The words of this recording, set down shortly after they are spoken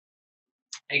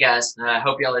Hey guys, I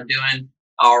hope y'all are doing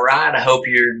all right. I hope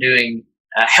you're doing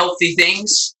healthy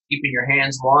things, keeping your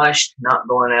hands washed, not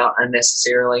going out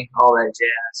unnecessarily, all that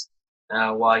jazz,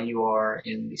 while you are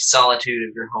in the solitude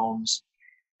of your homes.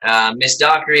 Miss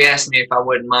Dockery asked me if I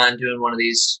wouldn't mind doing one of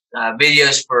these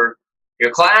videos for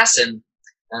your class, and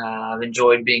I've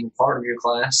enjoyed being part of your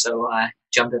class, so I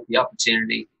jumped at the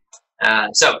opportunity.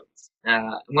 I'm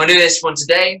going to do this one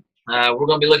today. We're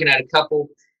going to be looking at a couple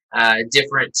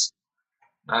different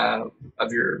uh,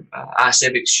 of your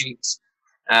iCivics sheets.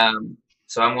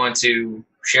 So I'm going to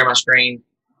share my screen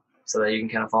so that you can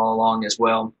kind of follow along as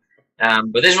well.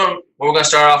 But this one, we're going to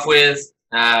start off with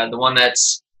the one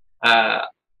that's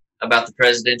about the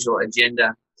presidential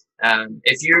agenda.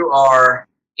 If you are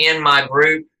in my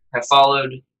group, have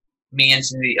followed me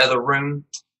into the other room,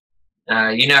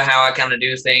 you know how I kind of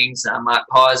do things. I might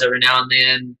pause every now and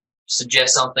then,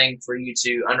 suggest something for you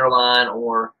to underline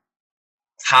or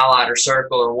highlight or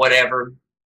circle or whatever.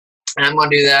 And I'm going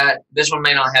to do that. This one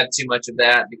may not have too much of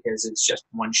that because it's just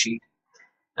one sheet.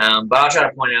 But I'll try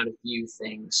to point out a few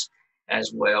things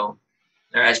as well,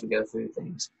 or as we go through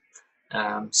things.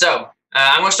 I'm going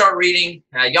to start reading.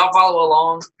 Y'all follow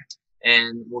along,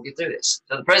 and we'll get through this.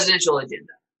 So the presidential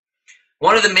agenda.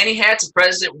 One of the many hats a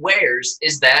president wears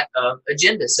is that of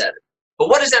agenda setter. But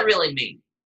what does that really mean?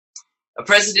 A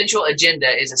presidential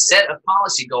agenda is a set of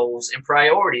policy goals and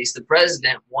priorities the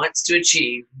president wants to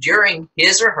achieve during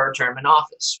his or her term in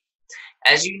office.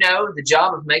 As you know, the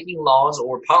job of making laws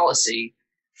or policy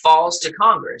falls to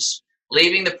Congress,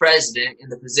 leaving the president in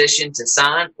the position to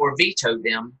sign or veto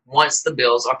them once the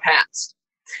bills are passed.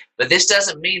 But this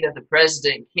doesn't mean that the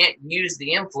president can't use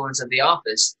the influence of the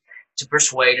office to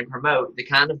persuade and promote the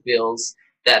kind of bills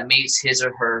that meets his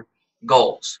or her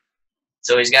goals.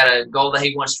 So he's got a goal that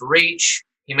he wants to reach.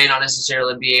 He may not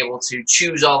necessarily be able to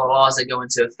choose all the laws that go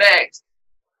into effect,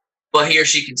 but he or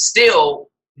she can still,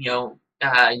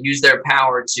 use their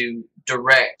power to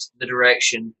direct the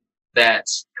direction that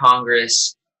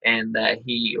Congress and that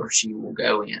he or she will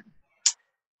go in.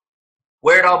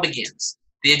 Where it all begins.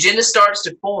 The agenda starts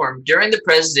to form during the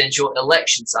presidential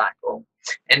election cycle,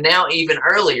 and now even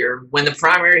earlier when the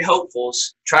primary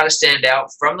hopefuls try to stand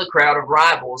out from the crowd of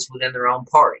rivals within their own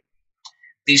party.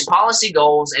 These policy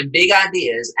goals and big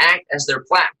ideas act as their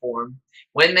platform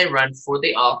when they run for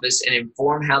the office and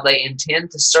inform how they intend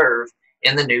to serve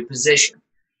in the new position.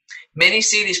 Many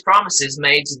see these promises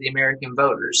made to the American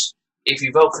voters. If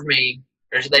you vote for me,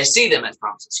 or they see them as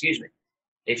promises, excuse me.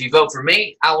 If you vote for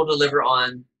me, I will deliver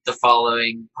on the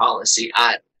following policy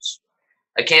items.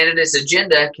 A candidate's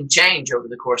agenda can change over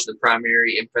the course of the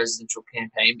primary and presidential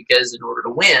campaign because in order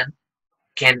to win,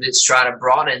 candidates try to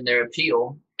broaden their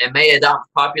appeal and may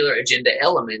adopt popular agenda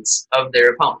elements of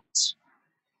their opponents.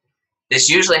 This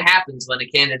usually happens when a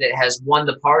candidate has won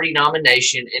the party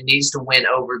nomination and needs to win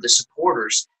over the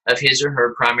supporters of his or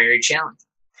her primary challenger.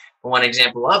 One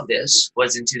example of this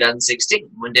was in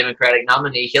 2016 when Democratic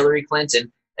nominee Hillary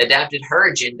Clinton adapted her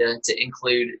agenda to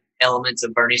include elements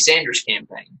of Bernie Sanders'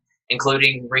 campaign,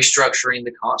 including restructuring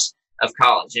the cost of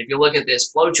college. And if you look at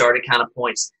this flowchart, it kind of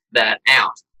points that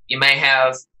out. You may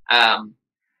have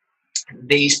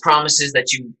these promises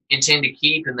that you intend to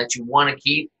keep and that you want to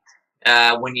keep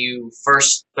when you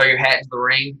first throw your hat into the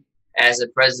ring as a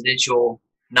presidential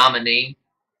nominee.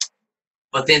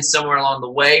 But then somewhere along the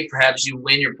way, perhaps you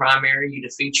win your primary, you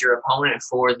defeat your opponent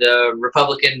for the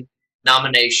Republican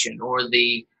nomination or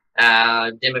the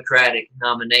Democratic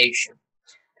nomination.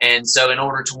 And so in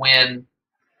order to win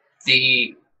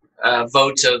the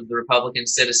votes of the Republican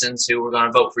citizens who are going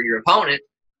to vote for your opponent,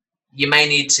 you may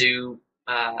need to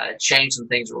change some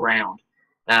things around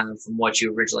from what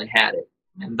you originally had it,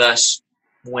 and thus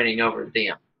winning over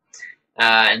them.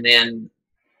 And then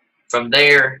from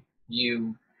there,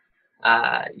 you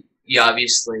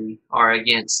obviously are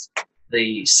against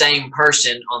the same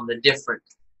person on the different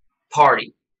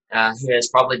party who has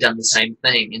probably done the same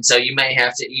thing. And so you may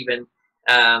have to even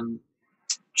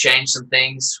change some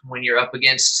things when you're up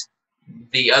against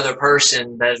the other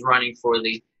person that is running for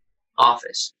the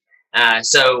office.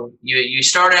 So you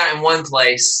start out in one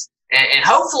place, and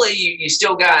hopefully you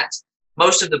still got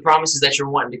most of the promises that you're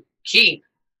wanting to keep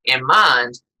in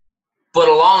mind, but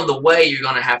along the way you're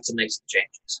going to have to make some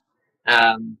changes.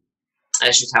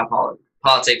 That's just how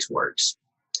politics works.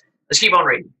 Let's keep on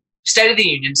reading. State of the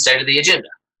Union, State of the Agenda.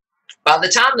 By the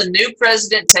time the new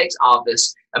president takes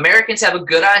office, Americans have a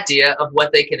good idea of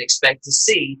what they can expect to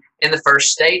see in the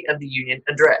first State of the Union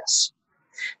address.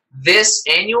 This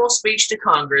annual speech to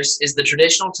Congress is the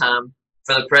traditional time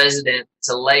for the president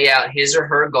to lay out his or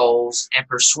her goals and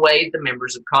persuade the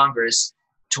members of Congress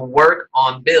to work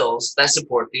on bills that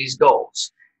support these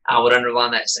goals. I would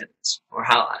underline that sentence or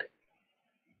highlight it.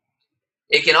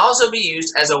 It can also be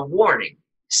used as a warning,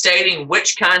 stating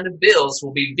which kind of bills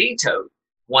will be vetoed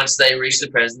once they reach the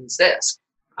president's desk.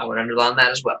 I would underline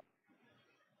that as well.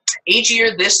 Each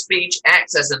year, this speech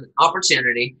acts as an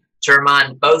opportunity to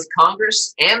remind both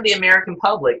Congress and the American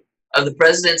public of the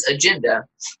president's agenda,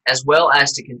 as well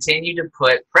as to continue to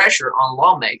put pressure on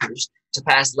lawmakers to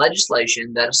pass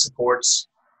legislation that supports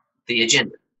the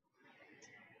agenda.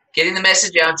 Getting the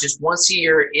message out just once a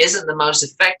year isn't the most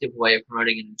effective way of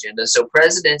promoting an agenda, so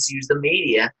presidents use the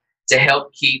media to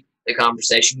help keep the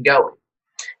conversation going.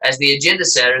 As the agenda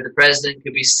setter, the president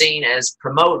could be seen as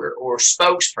promoter or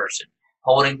spokesperson,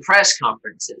 holding press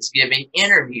conferences, giving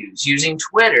interviews, using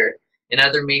Twitter and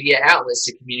other media outlets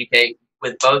to communicate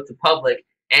with both the public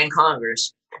and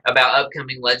Congress about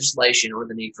upcoming legislation or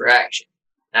the need for action.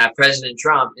 President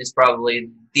Trump is probably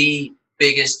the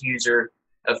biggest user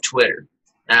of Twitter.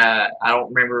 I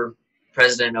don't remember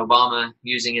President Obama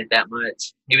using it that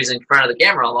much. He was in front of the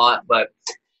camera a lot, but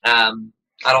I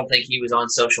don't think he was on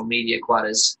social media quite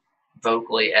as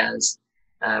vocally as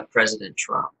President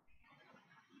Trump.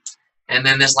 And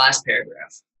then this last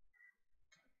paragraph.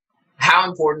 How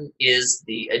important is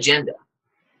the agenda?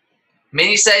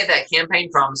 Many say that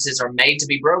campaign promises are made to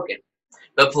be broken,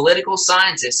 but political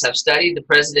scientists have studied the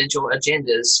presidential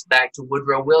agendas back to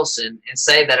Woodrow Wilson and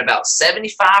say that about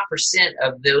 75%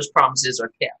 of those promises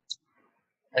are kept.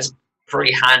 That's a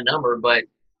pretty high number, but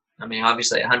I mean,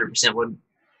 obviously 100% would,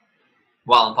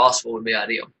 while impossible, would be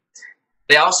ideal.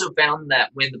 They also found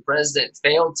that when the president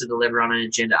failed to deliver on an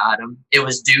agenda item, it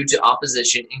was due to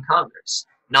opposition in Congress,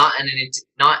 not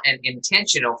an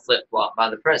intentional flip-flop by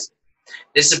the president.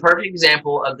 This is a perfect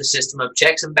example of the system of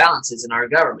checks and balances in our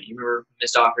government. You remember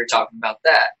Ms. Dockery talking about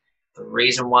that. The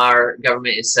reason why our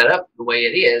government is set up the way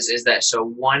it is that so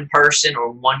one person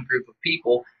or one group of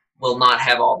people will not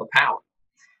have all the power.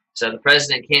 So the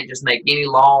president can't just make any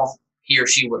law he or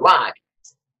she would like.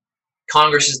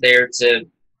 Congress is there to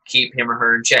keep him or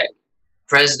her in check. The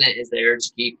president is there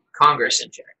to keep Congress in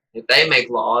check. If they make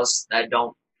laws that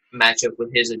don't match up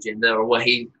with his agenda or what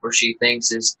he or she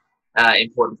thinks is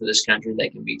important for this country, they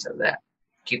can veto that.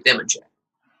 Keep them in check.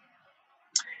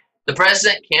 The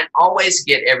president can't always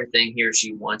get everything he or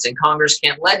she wants, and Congress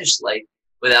can't legislate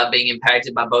without being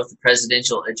impacted by both the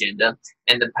presidential agenda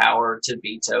and the power to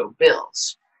veto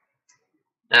bills.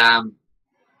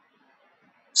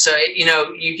 So, you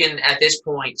know, you can, at this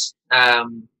point,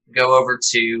 go over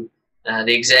to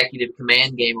the executive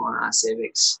command game on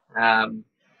iCivics,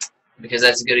 because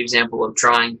that's a good example of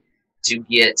trying to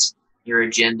get your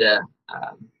agenda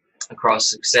across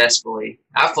successfully.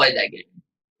 I've played that game.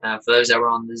 For those that were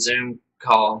on the Zoom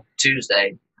call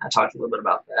Tuesday, I talked a little bit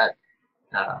about that.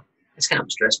 It's kind of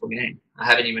a stressful game. I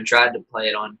haven't even tried to play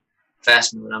it on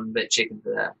fast mode. I'm a bit chicken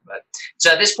for that. But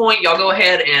so at this point, y'all go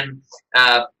ahead and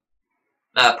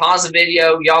pause the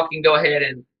video. Y'all can go ahead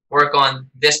and work on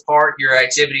this part, your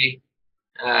activity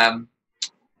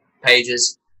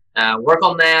pages. Work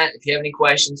on that. If you have any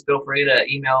questions, feel free to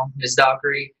email Ms.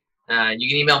 Dockery. You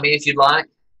can email me if you'd like,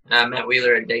 Matt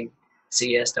Wheeler at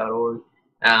datecs.org.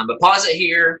 But pause it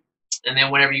here, and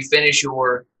then whenever you finish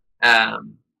your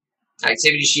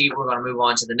activity sheet, we're going to move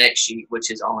on to the next sheet, which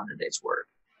is all in a day's work.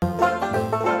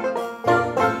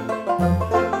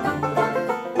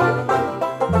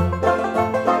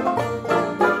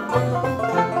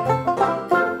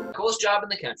 Coolest job in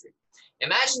the country.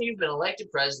 Imagine you've been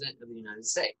elected president of the United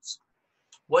States.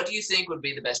 What do you think would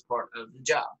be the best part of the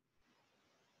job?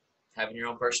 Having your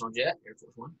own personal jet, Air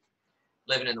Force One.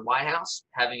 Living in the White House,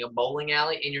 having a bowling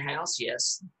alley in your house.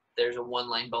 Yes, there's a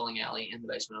one-lane bowling alley in the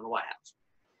basement of the White House.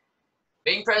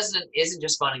 Being president isn't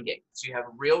just fun and games. You have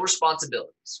real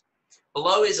responsibilities.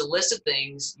 Below is a list of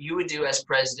things you would do as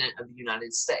president of the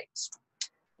United States.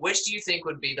 Which do you think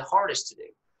would be the hardest to do?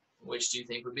 Which do you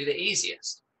think would be the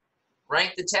easiest?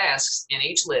 Rank the tasks in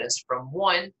each list from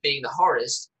 1 being the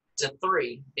hardest to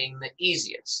 3 being the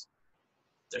easiest.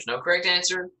 There's no correct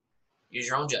answer. Use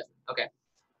your own judgment. Okay.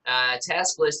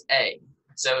 Task list A.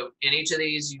 So in each of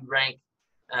these, you rank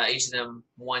each of them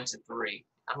 1 to 3.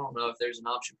 I don't know if there's an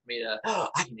option for me to,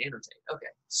 I can annotate. Okay,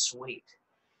 sweet.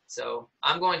 So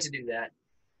I'm going to do that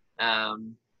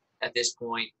at this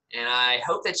point, and I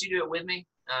hope that you do it with me.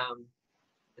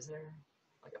 Is there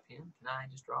like a pen? Can I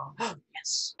just draw?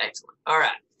 Yes, excellent. All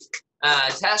right.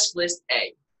 Task list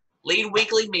A. Lead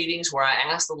weekly meetings where I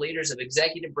ask the leaders of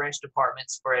executive branch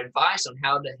departments for advice on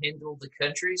how to handle the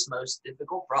country's most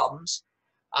difficult problems.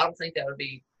 I don't think that would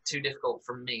be too difficult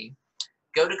for me.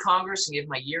 Go to Congress and give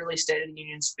my yearly State of the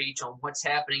Union speech on what's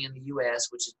happening in the U.S.,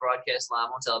 which is broadcast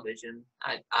live on television.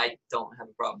 I don't have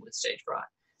a problem with stage fright.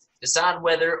 Decide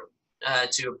whether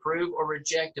to approve or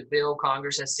reject a bill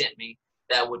Congress has sent me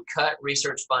that would cut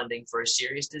research funding for a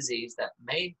serious disease that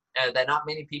that not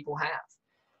many people have.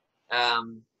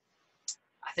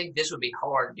 I think this would be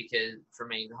hard because for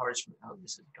me, the hardest. Oh,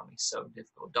 this is going to be so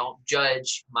difficult. Don't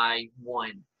judge my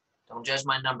one. Don't judge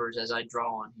my numbers as I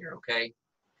draw on here. Okay.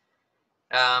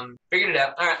 Figured it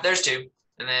out. All right, there's 2,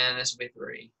 and then this will be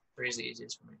 3. 3 is the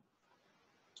easiest for me.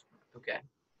 Okay.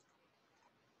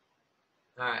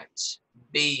 All right.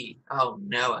 B. Oh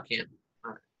no, I can't.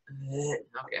 All right.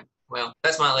 Okay. Well,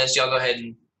 that's my list. Y'all go ahead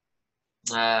and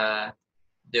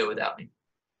do it without me.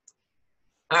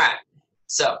 All right.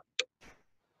 So,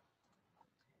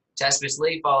 task list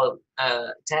B, follow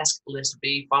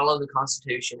the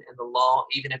Constitution and the law,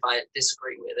 even if I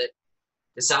disagree with it.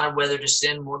 Decide whether to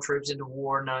send more troops into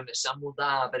war, knowing that some will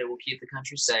die, but it will keep the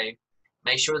country safe.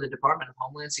 Make sure the Department of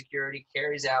Homeland Security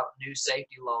carries out new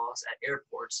safety laws at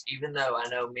airports, even though I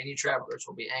know many travelers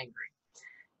will be angry.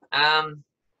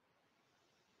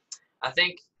 I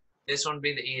think this one would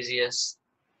be the easiest.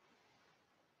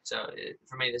 So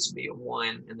for me, this would be a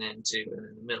 1, and then 2, and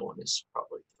then the middle one is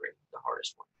probably 3, the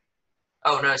hardest one.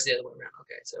 Oh, no, it's the other way around.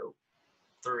 Okay, so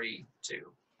 3,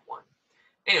 2, 1.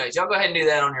 Anyways, y'all go ahead and do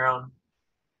that on your own.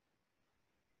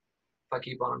 If I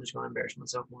keep on, I'm just going to embarrass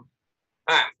myself more.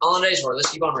 All right, on the day's work,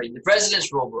 let's keep on reading. The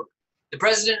President's Rule Book. The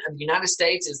President of the United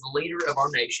States is the leader of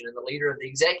our nation and the leader of the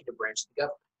executive branch of the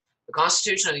government. The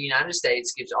Constitution of the United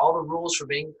States gives all the rules for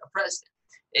being a president.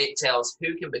 It tells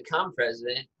who can become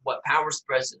president, what powers the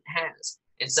president has,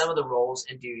 and some of the roles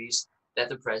and duties that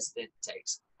the president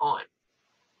takes on.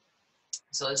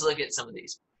 So let's look at some of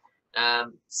these.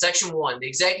 Section 1, the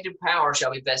executive power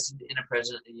shall be vested in a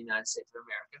president of the United States of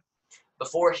America.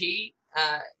 Before he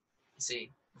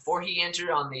entered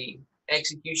on the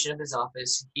execution of his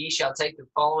office, he shall take the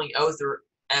following oath or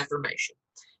affirmation.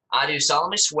 I do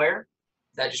solemnly swear,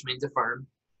 that just means affirm,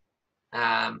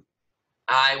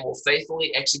 I will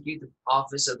faithfully execute the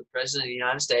office of the President of the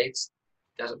United States.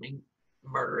 Doesn't mean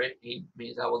murder it. He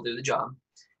means I will do the job.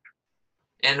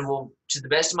 And will, to the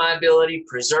best of my ability,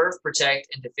 preserve, protect,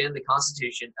 and defend the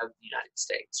Constitution of the United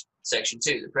States. Section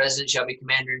 2, the President shall be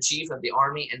Commander-in-Chief of the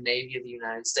Army and Navy of the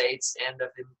United States and of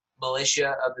the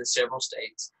militia of the several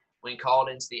states. When called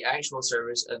into the actual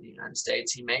service of the United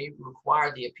States, he may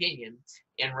require the opinion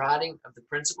in writing of the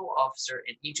principal officer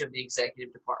in each of the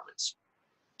executive departments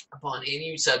upon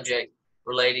any subject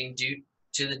relating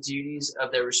to the duties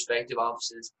of their respective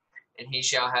offices, and he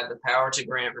shall have the power to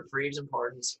grant reprieves and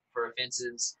pardons for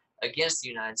offenses against the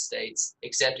United States,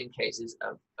 except in cases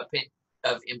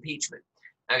of impeachment.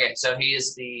 Okay, so he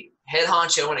is the head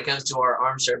honcho when it comes to our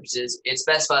armed services. It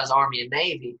specifies Army and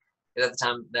Navy, because at the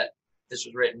time that this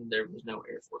was written, there was no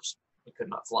Air Force. It could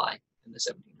not fly in the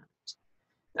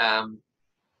 1700s.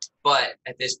 But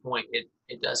at this point,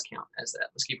 it does count as that.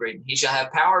 Let's keep reading. He shall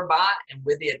have power by and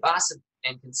with the advice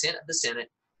and consent of the Senate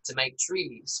to make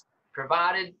treaties,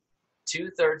 provided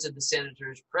 2/3 of the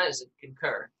senators present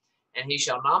concur, and he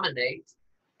shall nominate,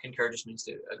 concur just means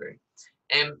to agree,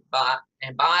 and by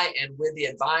and with the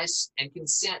advice and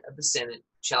consent of the Senate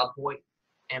shall appoint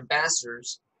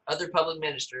ambassadors, other public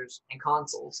ministers, and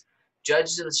consuls,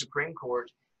 judges of the Supreme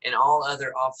Court, and all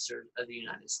other officers of the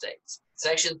United States.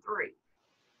 Section 3.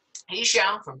 He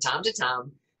shall, from time to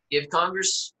time, give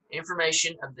Congress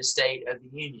information of the state of the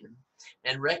Union,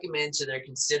 and recommend to their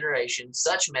consideration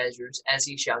such measures as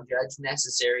he shall judge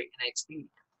necessary and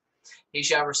expedient. He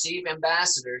shall receive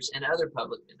ambassadors and other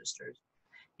public ministers.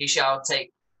 He shall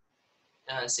take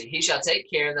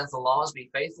care that the laws be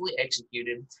faithfully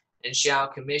executed, and shall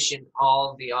commission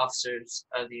all the officers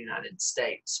of the United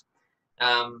States.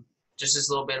 Just this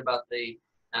little bit about the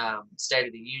State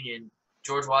of the Union.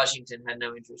 George Washington had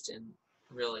no interest in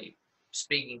really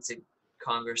speaking to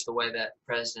Congress the way that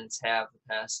presidents have the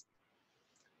past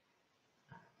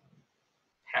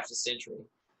half a century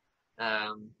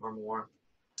or more.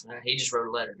 He just wrote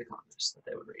a letter to Congress that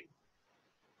they would read.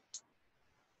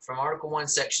 From Article 1,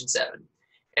 Section 7.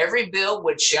 Every bill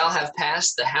which shall have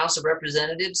passed the House of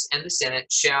Representatives and the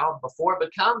Senate shall, before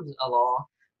it becomes a law,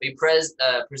 be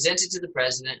presented to the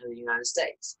President of the United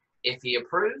States. If he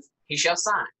approve, he shall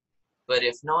sign, but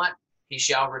if not, he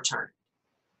shall return it.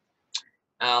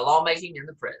 Lawmaking and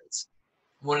the Preds.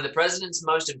 One of the President's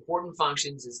most important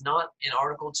functions is not in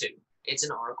Article 2. It's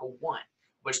in Article 1,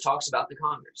 which talks about the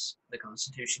Congress. The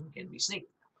Constitution can be sneaky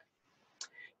that way.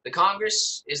 The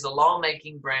Congress is the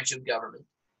lawmaking branch of government,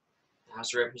 the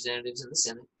House of Representatives and the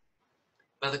Senate.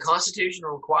 But the Constitution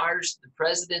requires the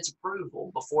President's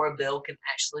approval before a bill can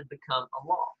actually become a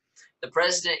law. The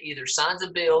President either signs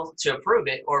a bill to approve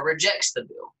it or rejects the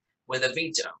bill with a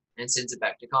veto, and sends it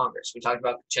back to Congress. We talked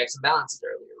about the checks and balances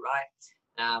earlier,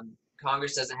 right?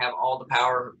 Congress doesn't have all the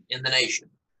power in the nation.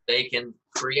 They can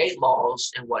create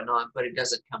laws and whatnot, but it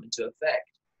doesn't come into effect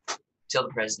until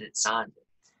the president signs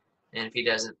it. And if he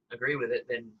doesn't agree with it,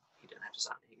 then he doesn't have to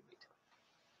sign it. He can veto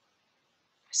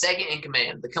it. Second in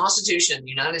command, the Constitution of the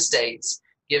United States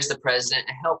gives the president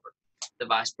a helper, the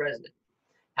vice president.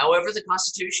 However, the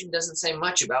Constitution doesn't say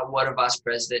much about what a vice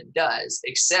president does,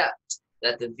 except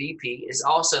that the VP is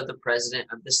also the president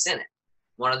of the Senate,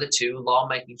 one of the two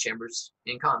lawmaking chambers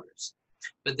in Congress.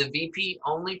 But the VP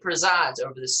only presides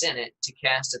over the Senate to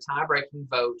cast a tie-breaking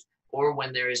vote or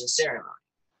when there is a ceremony.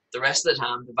 The rest of the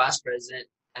time, the vice president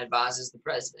advises the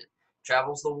president,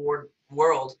 travels the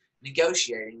world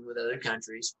negotiating with other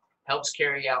countries, helps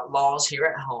carry out laws here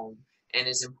at home, and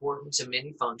is important to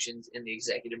many functions in the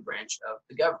executive branch of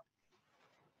the government.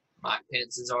 Mike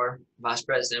Pence is our vice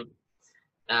president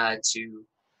to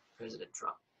President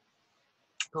Trump.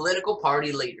 Political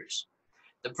party leaders.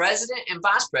 The president and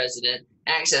vice president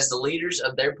acts as the leaders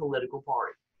of their political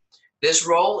party. This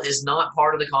role is not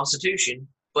part of the Constitution,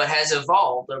 but has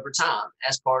evolved over time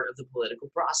as part of the political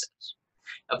process.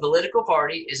 A political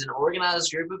party is an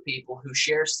organized group of people who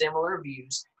share similar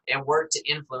views and work to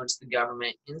influence the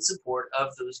government in support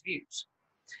of those views.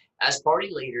 As party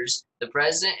leaders, the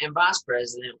president and vice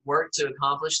president work to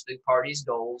accomplish the party's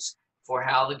goals for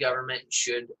how the government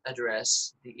should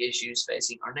address the issues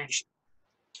facing our nation.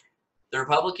 The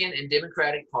Republican and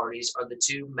Democratic parties are the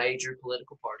two major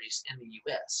political parties in the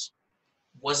U.S.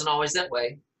 Wasn't always that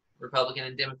way. Republican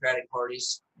and Democratic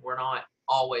parties were not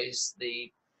always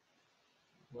they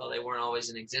weren't always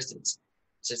in existence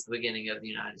since the beginning of the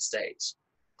United States.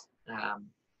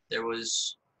 There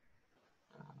was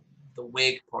the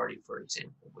Whig Party, for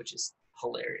example, which is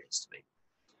hilarious to me.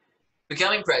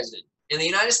 Becoming president. In the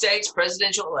United States,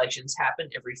 presidential elections happen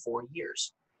every 4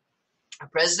 years. A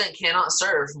president cannot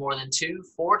serve more than 2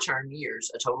 four-term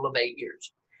years, a total of 8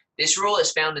 years. This rule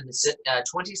is found in the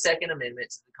 22nd Amendment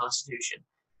to the Constitution,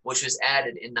 which was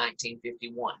added in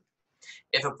 1951.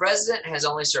 If a president has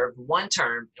only served 1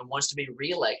 term and wants to be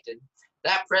reelected,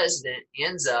 that president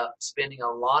ends up spending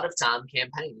a lot of time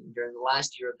campaigning during the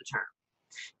last year of the term.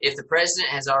 If the president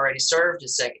has already served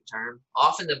his 2nd term,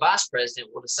 often the vice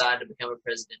president will decide to become a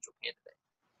presidential candidate.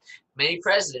 Many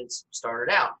presidents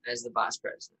started out as the vice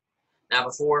president. Now,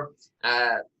 before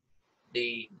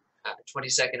the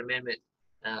 22nd Amendment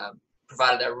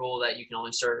provided that rule that you can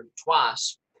only serve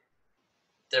twice,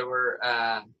 there were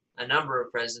a number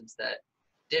of presidents that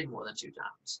did more than 2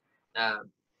 times.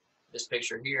 This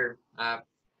picture here,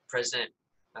 President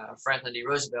Franklin D.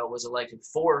 Roosevelt was elected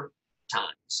 4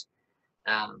 times.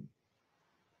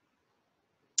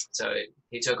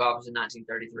 He took office in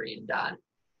 1933 and died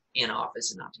in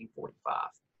office in 1945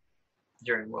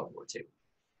 during World War II.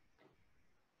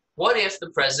 What if the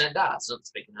president dies? So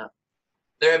speaking of,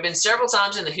 there have been several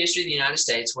times in the history of the United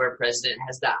States where a president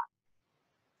has died.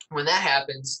 When that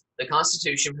happens, the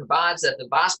Constitution provides that the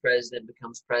vice president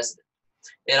becomes president.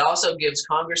 It also gives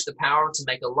Congress the power to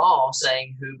make a law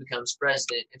saying who becomes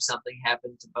president if something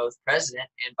happened to both president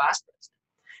and vice president.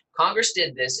 Congress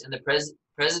did this in the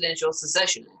Presidential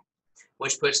Succession Act,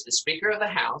 which puts the Speaker of the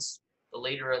House, the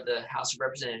leader of the House of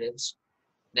Representatives,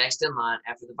 next in line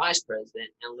after the vice president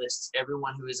and lists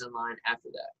everyone who is in line after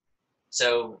that.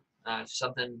 So if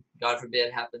something, God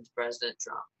forbid, happened to President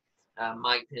Trump,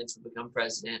 Mike Pence would become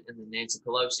president, and then Nancy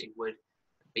Pelosi would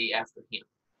be after him.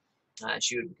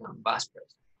 She would become vice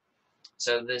president.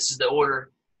 So this is the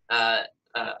order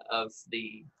of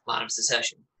the line of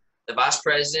succession. The vice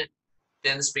president,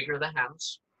 then the Speaker of the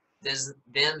House,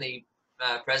 then the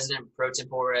President pro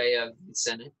tempore of the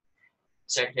Senate,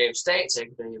 Secretary of State,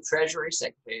 Secretary of Treasury,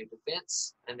 Secretary of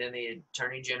Defense, and then the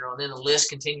Attorney General. And then the list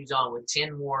continues on with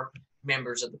 10 more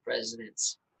members of the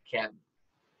President's cabinet.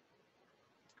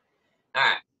 All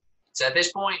right. So at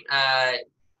this point,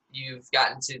 you've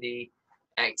gotten to the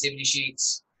activity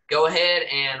sheets. Go ahead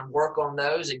and work on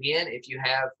those. Again, if you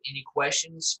have any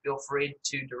questions, feel free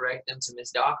to direct them to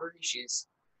Ms. Dockery. She's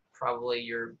probably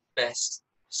your best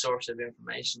source of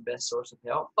information, best source of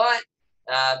help. But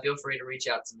feel free to reach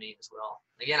out to me as well.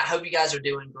 Again, I hope you guys are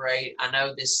doing great. I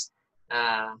know this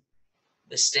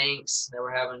stinks that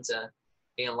we're having to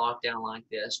be in lockdown like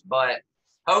this, but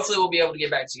hopefully we'll be able to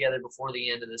get back together before the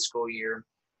end of the school year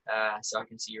so I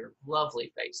can see your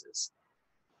lovely faces.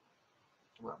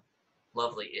 Well,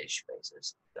 lovely-ish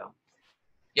faces. So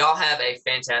y'all have a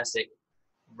fantastic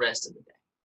rest of the day.